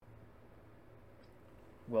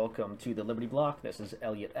Welcome to the Liberty Block. This is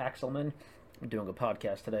Elliot Axelman. I'm doing a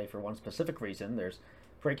podcast today for one specific reason. There's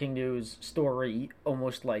breaking news story,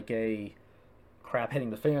 almost like a crap hitting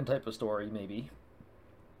the fan type of story, maybe,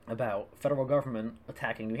 about federal government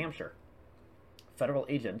attacking New Hampshire. Federal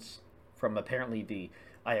agents from apparently the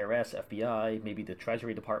IRS, FBI, maybe the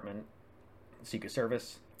Treasury Department, Secret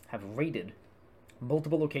Service, have raided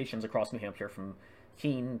multiple locations across New Hampshire from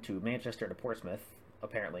Keene to Manchester to Portsmouth,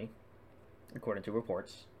 apparently, according to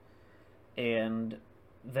reports. And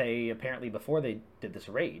they apparently, before they did this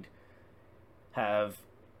raid, have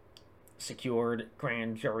secured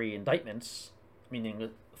grand jury indictments, meaning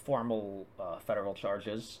formal federal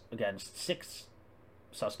charges, against 6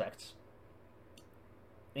 suspects.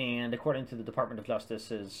 And according to the Department of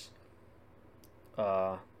Justice's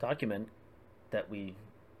document that we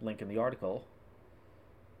link in the article,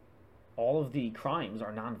 all of the crimes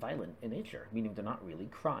are nonviolent in nature, meaning they're not really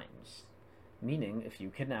crimes. Meaning, if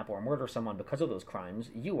you kidnap or murder someone because of those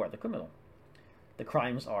crimes, you are the criminal. The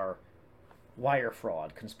crimes are wire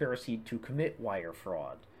fraud, conspiracy to commit wire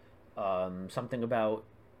fraud, something about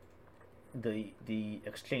the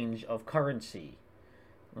exchange of currency.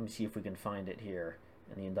 Let me see if we can find it here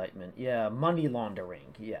in the indictment. Yeah, money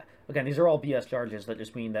laundering. Yeah. Again, these are all BS charges that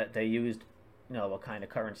just mean that they used, a kind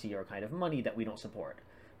of currency or a kind of money that we don't support.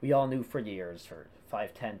 We all knew for years, for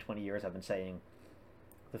 5, 10, 20 years, I've been saying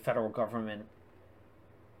the federal government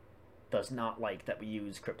does not like that we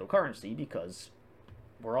use cryptocurrency because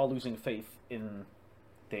we're all losing faith in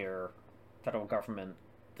their federal government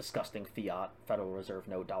disgusting fiat Federal Reserve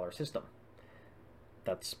note dollar system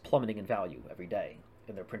that's plummeting in value every day,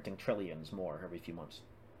 and they're printing trillions more every few months.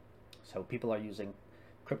 So people are using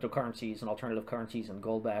cryptocurrencies and alternative currencies and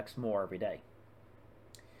gold backs more every day.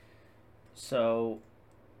 So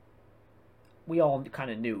we all kind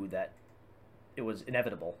of knew that it was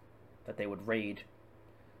inevitable that they would raid,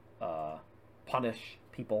 punish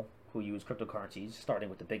people who use cryptocurrencies, starting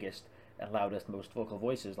with the biggest and loudest, most vocal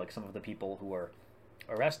voices, like some of the people who were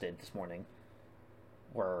arrested this morning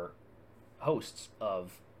were hosts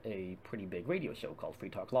of a pretty big radio show called Free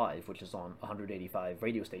Talk Live, which is on 185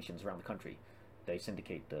 radio stations around the country. They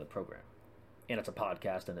syndicate the program. And it's a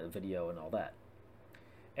podcast and a video and all that.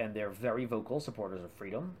 And they're very vocal supporters of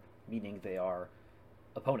freedom, meaning they are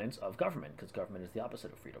opponents of government, because government is the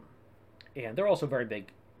opposite of freedom. And they're also very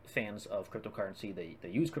big fans of cryptocurrency. They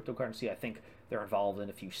use cryptocurrency. I think they're involved in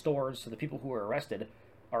a few stores. So the people who were arrested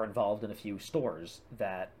are involved in a few stores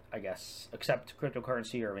that, I guess, accept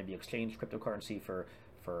cryptocurrency or maybe exchange cryptocurrency for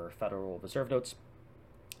Federal Reserve notes.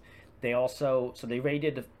 They also, so they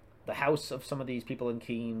raided the house of some of these people in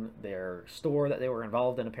Keene, their store that they were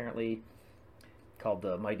involved in, apparently, called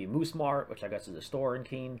the Mighty Moose Mart, which I guess is a store in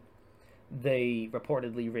Keene. They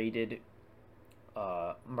reportedly raided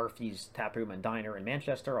Murphy's Taproom and Diner in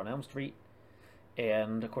Manchester on Elm Street.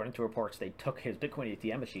 And according to reports, they took his Bitcoin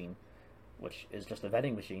ATM machine, which is just a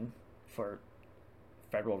vending machine for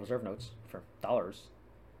Federal Reserve notes for dollars.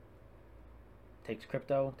 Takes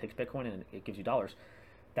crypto, takes Bitcoin, and it gives you dollars.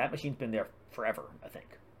 That machine's been there forever, I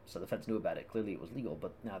think. So the feds knew about it. Clearly it was legal,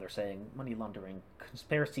 but now they're saying money laundering,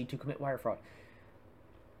 conspiracy to commit wire fraud.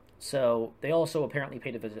 So they also apparently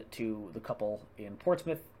paid a visit to the couple in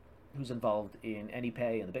Portsmouth who's involved in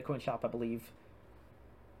AnyPay and the Bitcoin shop, I believe.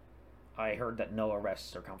 I heard that no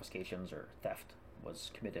arrests or confiscations or theft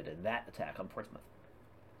was committed in that attack on Portsmouth.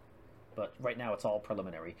 But right now it's all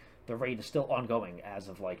preliminary. The raid is still ongoing as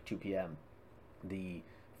of like 2 p.m. The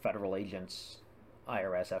federal agents,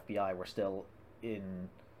 IRS, FBI, were still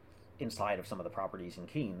inside of some of the properties in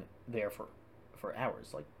Keene there for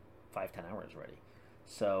hours, like 5-10 hours already.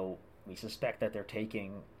 So we suspect that they're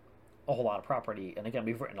taking a whole lot of property. And again,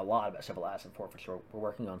 we've written a lot about civil asset forfeiture. We're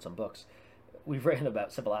working on some books. We've written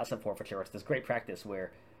about civil asset forfeiture. It's this great practice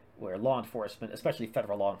where law enforcement, especially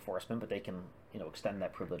federal law enforcement, but they can extend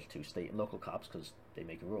that privilege to state and local cops because they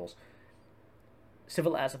make the rules.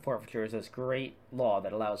 Civil asset forfeiture is this great law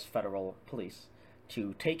that allows federal police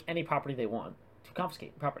to take any property they want, to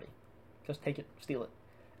confiscate property. Just take it, steal it.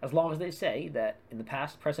 As long as they say that in the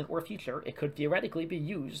past, present, or future, it could theoretically be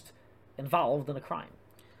used, involved in a crime.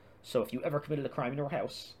 So if you ever committed a crime in your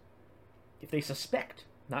house, if they suspect,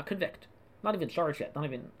 not convict, not even charge yet, not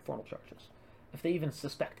even formal charges, if they even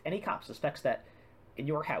suspect, any cop suspects that in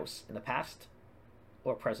your house, in the past,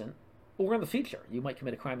 or present, or in the future, you might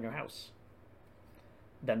commit a crime in your house,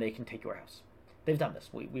 then they can take your house. They've done this.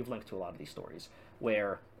 We've linked to a lot of these stories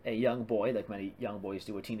where a young boy, like many young boys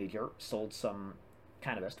do, a teenager, sold some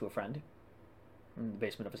cannabis to a friend in the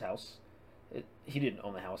basement of his house. He didn't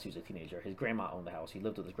own the house. He was a teenager. His grandma owned the house. He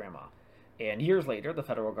lived with his grandma. And years later, the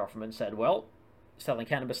federal government said, well, selling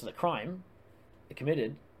cannabis is a crime,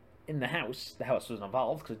 committed in the house. The house was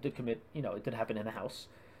involved because it did commit, it did happen in the house.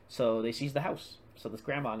 So they seized the house. So this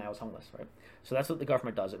grandma now is homeless, right? So that's what the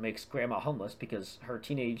government does. It makes grandma homeless because her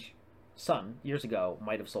teenage son, years ago,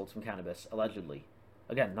 might have sold some cannabis, allegedly.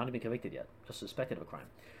 Again, not even convicted yet, just suspected of a crime.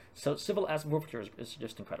 So civil asset forfeiture is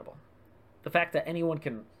just incredible. The fact that anyone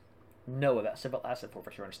can know about civil asset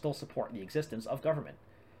forfeiture and still support the existence of government,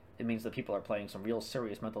 it means that people are playing some real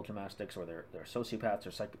serious mental gymnastics, or they're sociopaths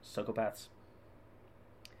or psychopaths.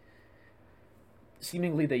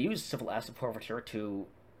 Seemingly, they use civil asset forfeiture to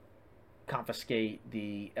confiscate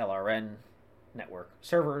the LRN network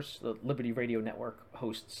servers. The Liberty Radio Network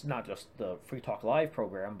hosts not just the Free Talk Live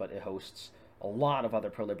program, but it hosts a lot of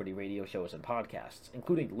other pro-liberty radio shows and podcasts,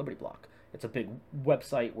 including the Liberty Block. It's a big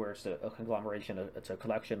website where it's a conglomeration, it's a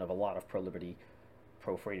collection of a lot of pro-liberty,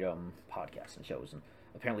 pro-freedom podcasts and shows. And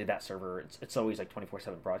apparently that server, it's always like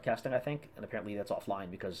 24/7 broadcasting, I think, and apparently that's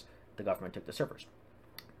offline because the government took the servers.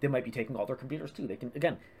 They might be taking all their computers too. They can,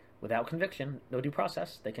 again, without conviction, no due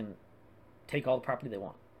process, they can take all the property they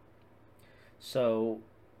want. So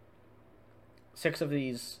 6 of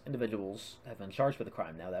these individuals have been charged with a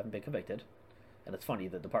crime now. They haven't been convicted. And it's funny,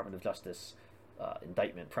 the Department of Justice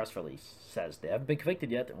indictment press release says they haven't been convicted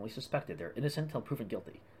yet, they're only suspected. They're innocent until proven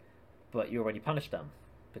guilty. But you already punished them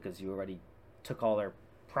because you already took all their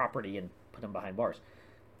property and put them behind bars.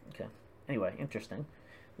 Okay. Anyway, interesting.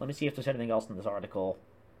 Let me see if there's anything else in this article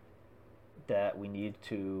that we need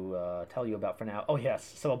to tell you about for now. Oh, yes.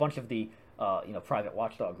 So a bunch of the private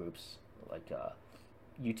watchdog groups, like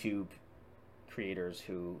YouTube creators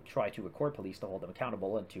who try to record police to hold them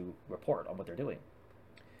accountable and to report on what they're doing.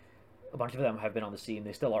 A bunch of them have been on the scene.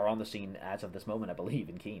 They still are on the scene as of this moment, I believe,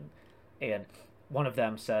 in Keene. And one of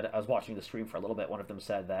them said, I was watching the stream for a little bit, one of them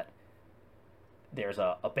said that there's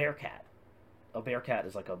a Bearcat. A Bearcat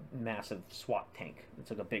is like a massive SWAT tank. It's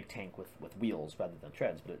like a big tank with wheels rather than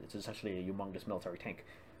treads, but it's essentially a humongous military tank.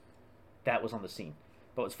 That was on the scene.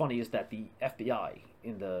 But what's funny is that the FBI,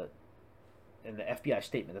 in the FBI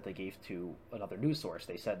statement that they gave to another news source,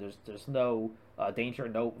 they said there's no danger,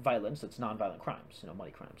 no violence. It's nonviolent crimes,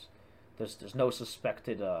 money crimes. There's no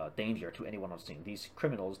suspected danger to anyone on scene. These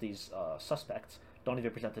criminals, these suspects, don't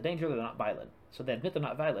even present a danger. They're not violent. So they admit they're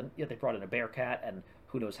not violent, yet they brought in a Bearcat and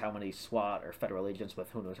who knows how many SWAT or federal agents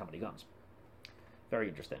with who knows how many guns. Very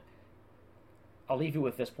interesting. I'll leave you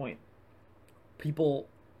with this point. People,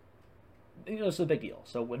 this is a big deal.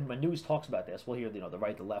 So when news talks about this, we'll hear the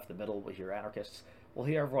right, the left, the middle. We'll hear anarchists. We'll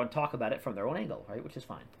hear everyone talk about it from their own angle, right? Which is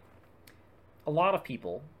fine. A lot of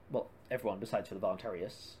people, well, everyone besides for the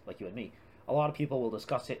voluntarists like you and me, a lot of people will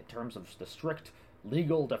discuss it in terms of the strict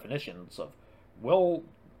legal definitions of, will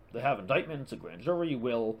they have indictments, a grand jury,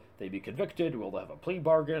 will they be convicted, will they have a plea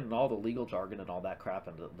bargain, and all the legal jargon and all that crap,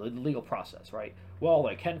 and the legal process, right? Well,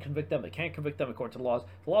 they can convict them, they can't convict them according to the laws.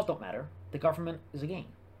 The laws don't matter. The government is a gang.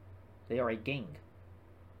 They are a gang.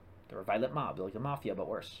 They're a violent mob. They're like the mafia, but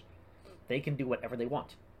worse. They can do whatever they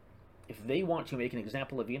want. If they want to make an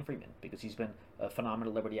example of Ian Freeman, because he's been a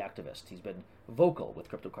phenomenal liberty activist, he's been vocal with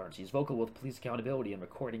cryptocurrency, he's vocal with police accountability and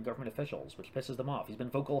recording government officials, which pisses them off. He's been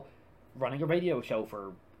vocal running a radio show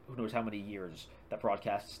for who knows how many years that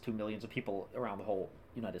broadcasts to millions of people around the whole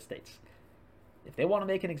United States. If they want to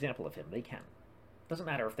make an example of him, they can. Doesn't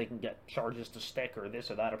matter if they can get charges to stick or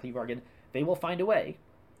this or that, or plea bargain. They will find a way,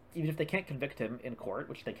 even if they can't convict him in court,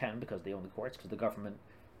 which they can because they own the courts, because the government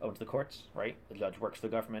owns the courts, right? The judge works for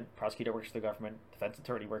the government, prosecutor works for the government, defense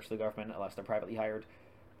attorney works for the government, unless they're privately hired.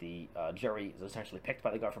 The jury is essentially picked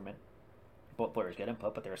by the government. Both lawyers get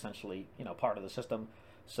input, but they're essentially, part of the system.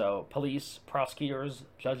 So police, prosecutors,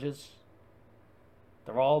 judges,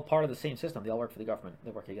 they're all part of the same system. They all work for the government.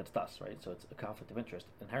 They work against us, right? So it's a conflict of interest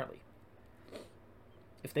inherently.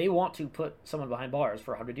 If they want to put someone behind bars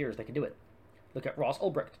for 100 years, they can do it. Look at Ross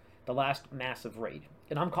Ulbricht, the last massive raid.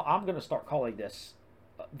 And I'm going to start calling this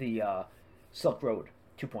the Silk Road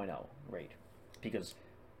 2.0 raid, because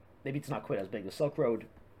maybe it's not quite as big. The Silk Road,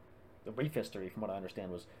 the brief history, from what I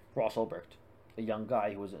understand, was Ross Ulbricht, a young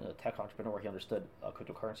guy who was a tech entrepreneur. He understood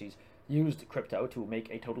cryptocurrencies, used crypto to make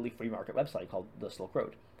a totally free market website called the Silk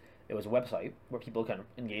Road. It was a website where people can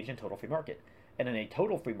engage in total free market. And in a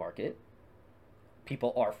total free market,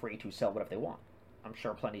 people are free to sell whatever they want. I'm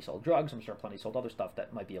sure plenty sold drugs. I'm sure plenty sold other stuff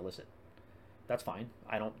that might be illicit. That's fine.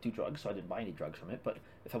 I don't do drugs, so I didn't buy any drugs from it. But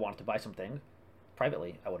if I wanted to buy something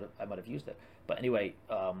privately, I might have used it. But anyway,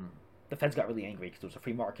 the feds got really angry because it was a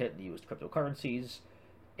free market and they used cryptocurrencies,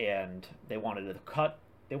 and they wanted to cut.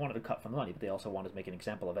 They wanted to cut from the money, but they also wanted to make an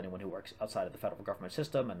example of anyone who works outside of the federal government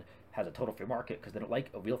system and has a total free market because they don't like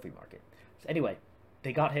a real free market. So anyway,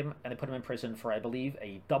 They got him and they put him in prison for, I believe,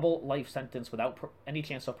 a double life sentence without any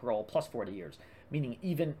chance of parole, plus 40 years. Meaning,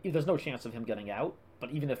 even if there's no chance of him getting out, but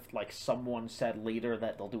even if like someone said later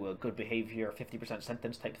that they'll do a good behavior 50%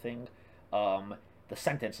 sentence type thing, the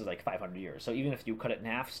sentence is like 500 years. So even if you cut it in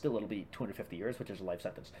half, still it'll be 250 years, which is a life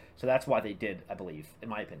sentence. So that's why they did, I believe, in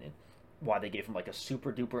my opinion, why they gave him like a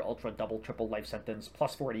super duper ultra double triple life sentence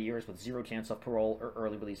plus 40 years with zero chance of parole or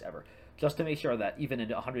early release ever, just to make sure that even in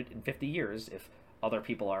 150 years, if other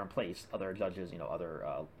people are in place, other judges, other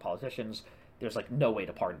politicians, there's like no way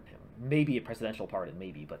to pardon him. Maybe a presidential pardon,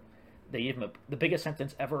 maybe, but they gave him the biggest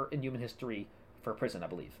sentence ever in human history for prison, I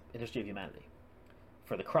believe, in the history of humanity,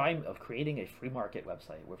 for the crime of creating a free market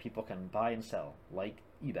website where people can buy and sell, like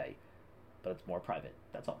eBay, but it's more private.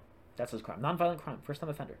 That's all. That's his crime. Nonviolent crime, first-time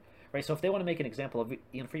offender. Right, so if they want to make an example of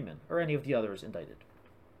Ian Freeman or any of the others indicted,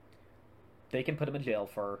 they can put him in jail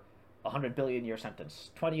for a 100 billion year sentence,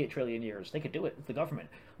 28 trillion years. They could do it. It's the government.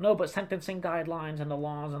 No, but sentencing guidelines and the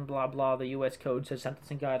laws and blah blah. The U.S. Code says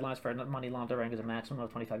sentencing guidelines for money laundering is a maximum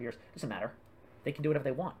of 25 years. Doesn't matter. They can do whatever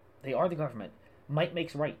they want. They are the government. Might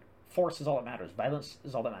makes right. Force is all that matters. Violence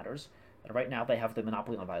is all that matters. And right now they have the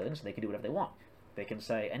monopoly on violence. And they can do whatever they want. They can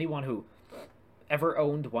say anyone who ever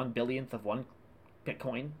owned 1/billionth of one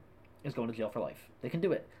Bitcoin is going to jail for life. They can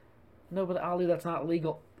do it. No, but Ali, that's not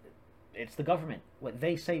legal. It's the government. What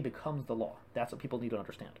they say becomes the law. That's what people need to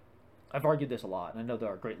understand. I've argued this a lot, and I know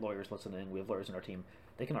there are great lawyers listening. We have lawyers in our team.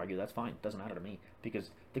 They can argue. That's fine. It doesn't matter to me, because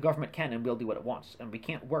the government can and will do what it wants, and we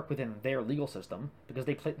can't work within their legal system because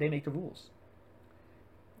they make the rules.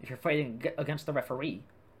 If you're fighting against the referee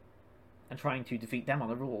and trying to defeat them on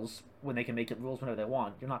the rules when they can make it rules whenever they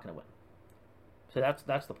want, you're not going to win. So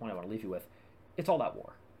that's the point I want to leave you with. It's all that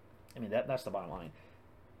war. I mean, that's the bottom line.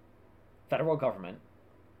 Federal government,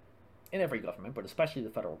 in every government, but especially the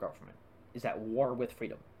federal government, is at war with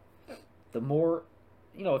freedom. The more,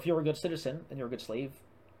 if you're a good citizen and you're a good slave,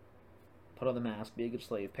 put on the mask, be a good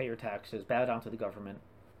slave, pay your taxes, bow down to the government,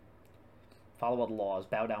 follow all the laws,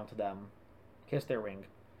 bow down to them, kiss their ring,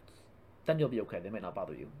 then you'll be okay. They may not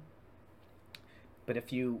bother you. But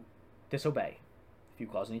if you disobey, if you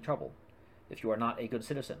cause any trouble, if you are not a good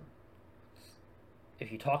citizen,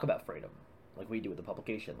 if you talk about freedom, like we do with the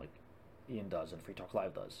publication, like Ian does and Free Talk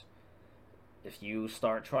Live does, if you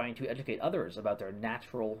start trying to educate others about their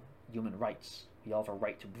natural human rights, we all have a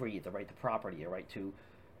right to breathe, a right to property, a right to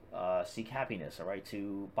seek happiness, a right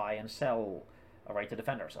to buy and sell, a right to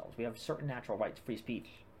defend ourselves. We have certain natural rights, free speech.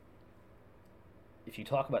 If you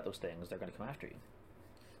talk about those things, they're going to come after you.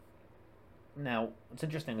 Now, what's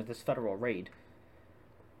interesting is this federal raid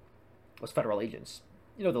was federal agents.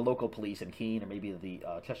 The local police in Keene or maybe the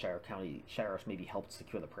Cheshire County sheriffs maybe helped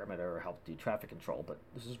secure the perimeter or helped do traffic control, but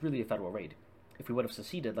this is really a federal raid. If we would have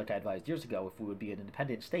seceded, like I advised years ago, if we would be an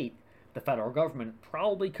independent state, the federal government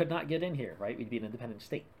probably could not get in here, right? We'd be an independent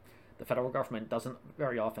state. The federal government doesn't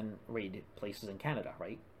very often raid places in Canada,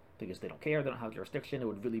 right? Because they don't care, they don't have jurisdiction, it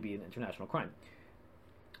would really be an international crime.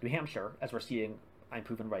 New Hampshire, as we're seeing, I'm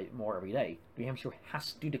proven right more every day, New Hampshire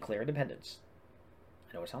has to declare independence.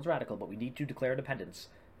 I know it sounds radical, but we need to declare independence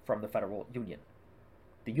from the federal union.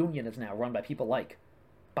 The union is now run by people like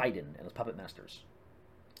Biden and his puppet masters,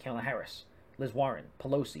 Kamala Harris, Liz Warren,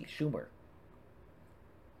 Pelosi, Schumer,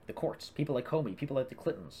 the courts, people like Comey, people like the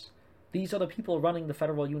Clintons. These are the people running the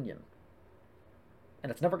federal union.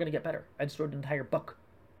 And it's never going to get better. I just wrote an entire book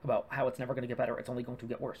about how it's never going to get better. It's only going to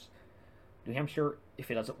get worse. New Hampshire,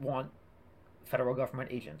 if it doesn't want federal government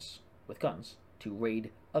agents with guns to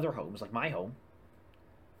raid other homes, like my home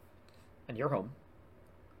and your home,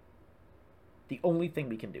 the only thing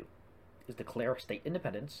we can do is declare state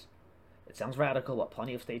independence. It sounds radical, but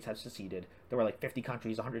plenty of states have seceded. There were like 50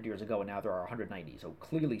 countries 100 years ago, and now there are 190. So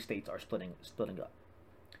clearly states are splitting up.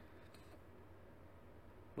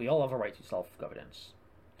 We all have a right to self-governance,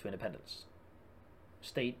 to independence,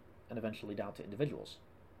 state, and eventually down to individuals.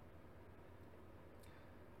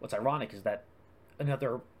 What's ironic is that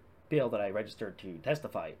another bill that I registered to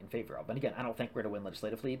testify in favor of, and again, I don't think we're to win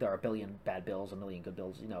legislatively. There are a billion bad bills, a million good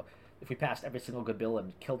bills. If we passed every single good bill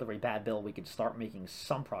and killed every bad bill, we could start making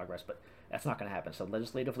some progress, but that's not going to happen. So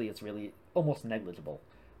legislatively, it's really almost negligible.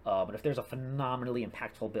 But if there's a phenomenally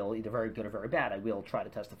impactful bill, either very good or very bad, I will try to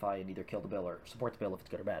testify and either kill the bill or support the bill if it's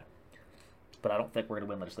good or bad. But I don't think we're going to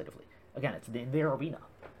win legislatively. Again, it's in their arena.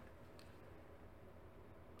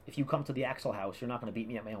 If you come to the Axel house, you're not going to beat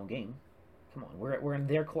me at my own game. Come on, we're in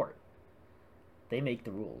their court. They make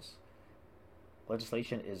the rules.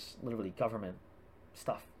 Legislation is literally government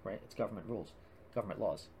stuff, right? It's government rules, government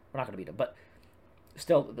laws. We're not going to beat them. But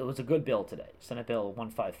still, there was a good bill today, Senate Bill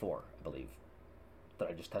 154, I believe, that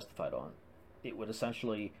I just testified on. It would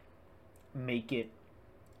essentially make it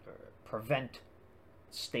prevent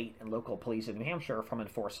state and local police in New Hampshire from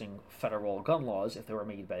enforcing federal gun laws if they were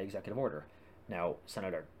made by executive order. Now,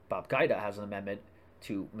 Senator Bob Guida has an amendment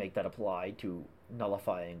to make that apply to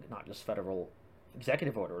nullifying not just federal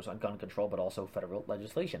executive orders on gun control, but also federal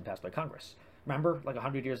legislation passed by Congress. Remember, like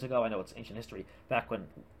 100 years ago, I know it's ancient history, back when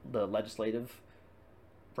the legislative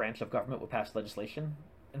branch of government would pass legislation?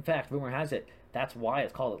 In fact, rumor has it, that's why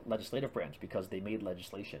it's called a legislative branch, because they made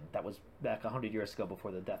legislation. That was back 100 years ago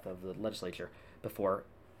before the death of the legislature, before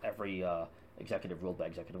every executive ruled by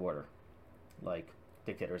executive order, like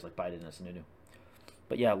dictators like Biden and Sununu.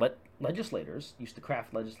 But yeah, legislators used to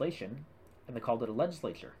craft legislation, and they called it a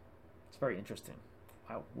legislature. It's very interesting.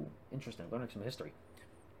 Wow, ooh, interesting. Learning some history.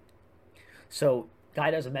 So,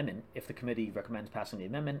 Guida's amendment, if the committee recommends passing the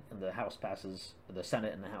amendment and the House passes, the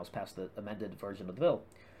Senate and the House pass the amended version of the bill,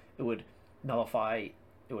 it would nullify,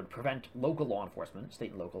 it would prevent local law enforcement,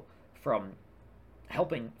 state and local, from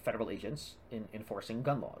helping federal agents in enforcing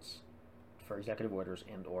gun laws for executive orders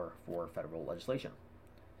and or for federal legislation.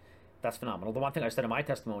 That's phenomenal. The one thing I said in my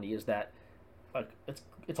testimony is that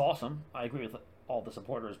it's awesome. I agree with all the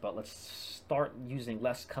supporters, but let's start using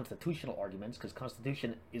less constitutional arguments, because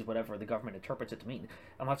Constitution is whatever the government interprets it to mean,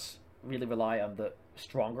 and let's really rely on the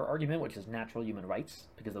stronger argument, which is natural human rights,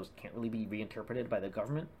 because those can't really be reinterpreted by the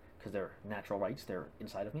government, because they're natural rights, they're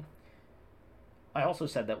inside of me. I also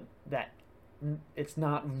said that it's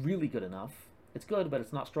not really good enough. It's good, but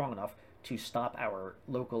it's not strong enough to stop our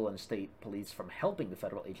local and state police from helping the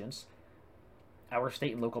federal agents. Our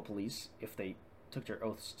state and local police, if they took their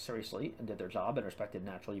oaths seriously and did their job and respected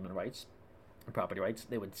natural human rights and property rights,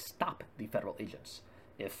 they would stop the federal agents.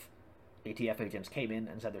 If ATF agents came in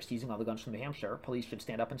and said they're seizing all the guns from New Hampshire, police should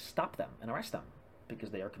stand up and stop them and arrest them,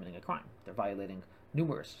 because they are committing a crime. They're violating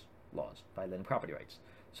numerous laws, violating property rights.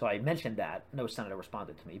 So I mentioned that. No senator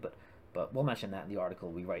responded to me, but we'll mention that in the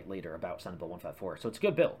article we write later about Senate Bill 154. So it's a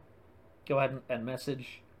good bill. Go ahead and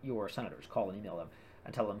message your senators, call and email them,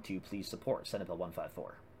 and tell them to please support Senate Bill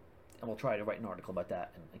 154. And we'll try to write an article about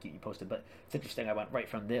that and keep you posted. But it's interesting, I went right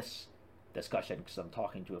from this discussion, because I'm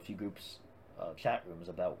talking to a few groups, chat rooms,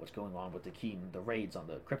 about what's going on with the raids on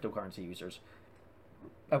the cryptocurrency users.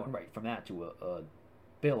 I went right from that to a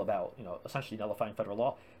bill about, essentially nullifying federal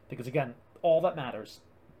law. Because again, all that matters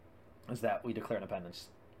is that we declare independence.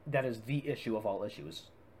 That is the issue of all issues.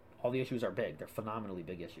 All the issues are big. They're phenomenally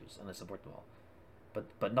big issues, and I support them all.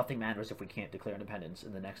 But nothing matters if we can't declare independence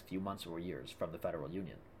in the next few months or years from the federal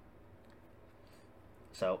union.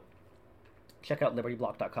 So, check out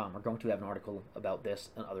libertyblock.com. We're going to have an article about this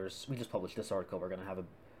and others. We just published this article. We're going to have an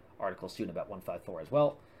article soon about 154 as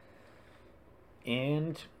well.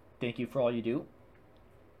 And thank you for all you do.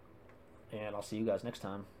 And I'll see you guys next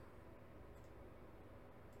time.